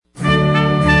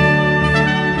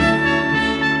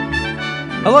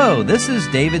Hello, this is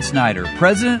David Snyder,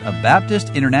 President of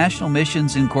Baptist International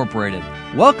Missions Incorporated,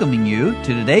 welcoming you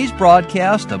to today's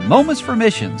broadcast of Moments for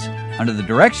Missions under the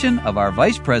direction of our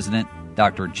Vice President,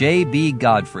 Dr. J.B.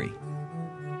 Godfrey.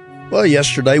 Well,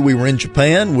 yesterday we were in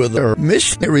Japan with our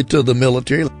missionary to the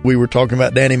military. We were talking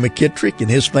about Danny McKittrick and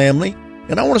his family.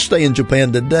 And I want to stay in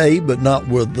Japan today, but not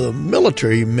with the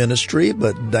military ministry,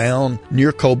 but down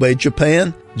near Kobe,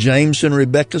 Japan. James and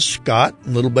Rebecca Scott,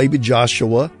 and little baby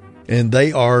Joshua, and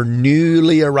they are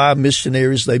newly arrived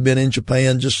missionaries. They've been in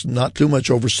Japan just not too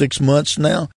much over 6 months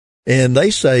now. And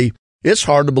they say it's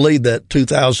hard to believe that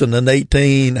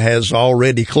 2018 has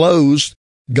already closed.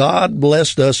 God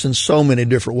blessed us in so many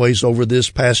different ways over this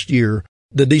past year.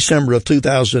 The December of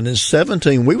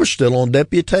 2017, we were still on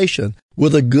deputation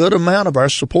with a good amount of our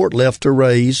support left to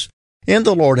raise. And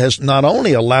the Lord has not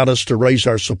only allowed us to raise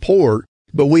our support,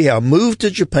 but we have moved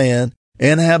to Japan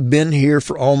and have been here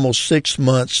for almost 6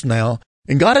 months now.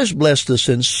 And God has blessed us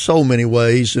in so many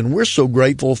ways, and we're so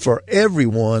grateful for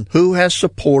everyone who has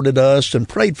supported us and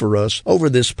prayed for us over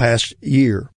this past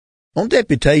year. On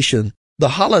deputation, the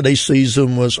holiday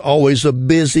season was always a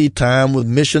busy time with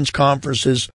missions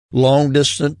conferences,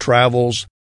 long-distance travels.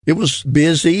 It was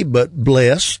busy but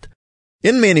blessed.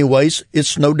 In many ways,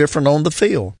 it's no different on the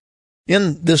field.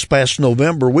 In this past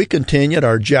November, we continued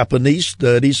our Japanese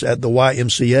studies at the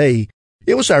YMCA.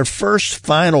 It was our first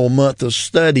final month of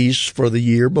studies for the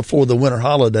year before the winter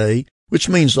holiday, which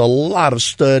means a lot of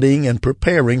studying and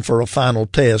preparing for a final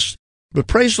test. But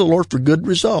praise the Lord for good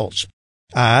results.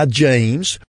 I,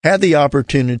 James, had the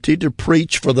opportunity to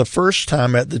preach for the first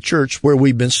time at the church where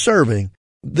we've been serving.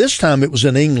 This time it was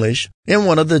in English, and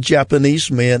one of the Japanese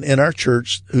men in our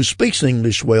church who speaks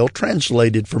English well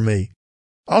translated for me.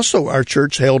 Also, our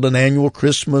church held an annual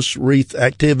Christmas wreath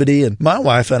activity, and my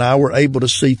wife and I were able to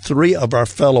see 3 of our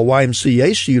fellow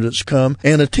YMCA students come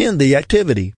and attend the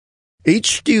activity.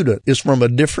 Each student is from a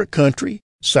different country,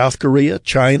 South Korea,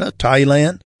 China,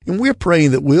 Thailand, and we're praying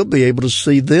that we'll be able to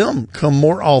see them come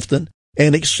more often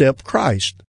and accept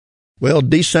Christ. Well,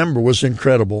 December was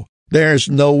incredible. There's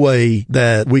no way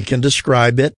that we can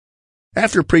describe it.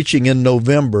 After preaching in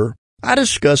November, I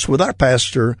discussed with our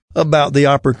pastor about the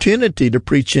opportunity to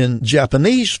preach in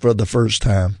Japanese for the first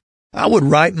time. I would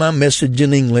write my message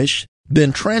in English,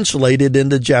 then translate it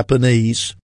into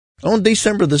Japanese. On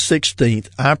December the 16th,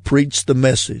 I preached the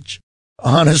message.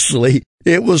 Honestly,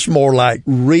 it was more like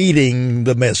reading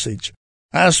the message.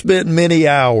 I spent many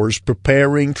hours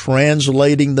preparing,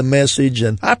 translating the message,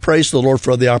 and I praise the Lord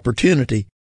for the opportunity.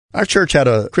 Our church had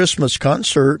a Christmas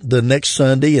concert the next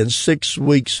Sunday, and 6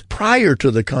 weeks prior to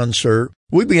the concert,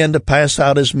 we began to pass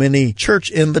out as many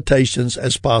church invitations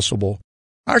as possible.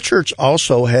 Our church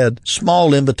also had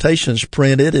small invitations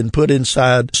printed and put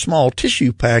inside small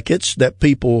tissue packets that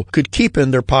people could keep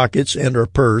in their pockets and their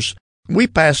purse. We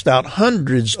passed out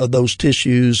hundreds of those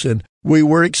tissues, and we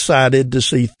were excited to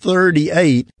see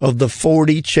 38 of the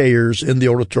 40 chairs in the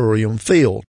auditorium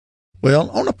filled. Well,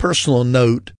 on a personal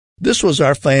note, this was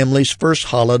our family's first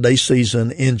holiday season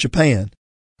in Japan.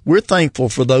 We're thankful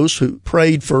for those who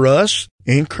prayed for us,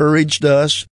 encouraged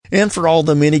us, and for all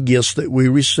the many gifts that we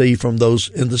received from those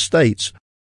in the States.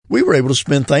 We were able to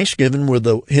spend Thanksgiving with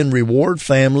the Henry Ward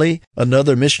family,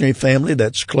 another missionary family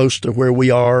that's close to where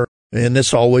we are, and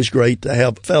it's always great to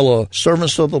have fellow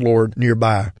servants of the Lord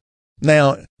nearby.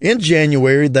 Now, in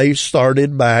January, they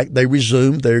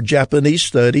resumed their Japanese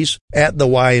studies at the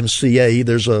YMCA.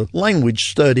 There's a language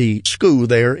study school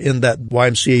there in that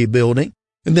YMCA building.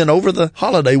 And then over the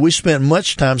holiday, we spent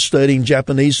much time studying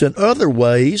Japanese in other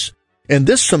ways. And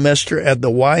this semester at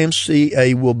the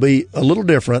YMCA will be a little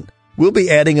different. We'll be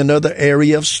adding another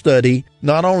area of study.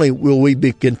 Not only will we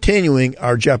be continuing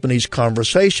our Japanese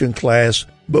conversation class,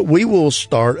 but we will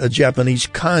start a Japanese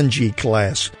kanji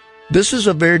class. This is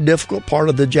a very difficult part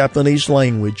of the Japanese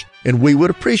language, and we would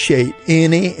appreciate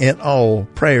any and all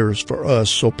prayers for us.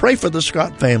 So pray for the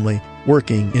Scott family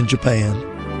working in Japan.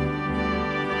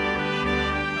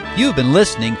 You've been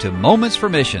listening to Moments for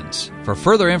Missions. For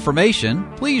further information,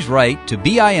 please write to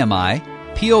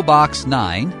BIMI, P.O. Box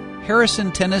 9,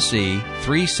 Harrison, Tennessee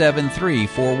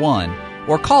 37341,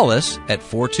 or call us at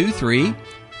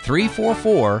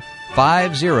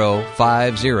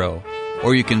 423-344-5050.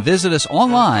 Or you can visit us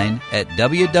online at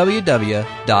www.bimi.org.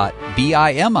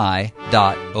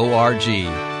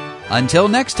 Until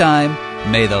next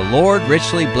time, may the Lord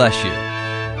richly bless you.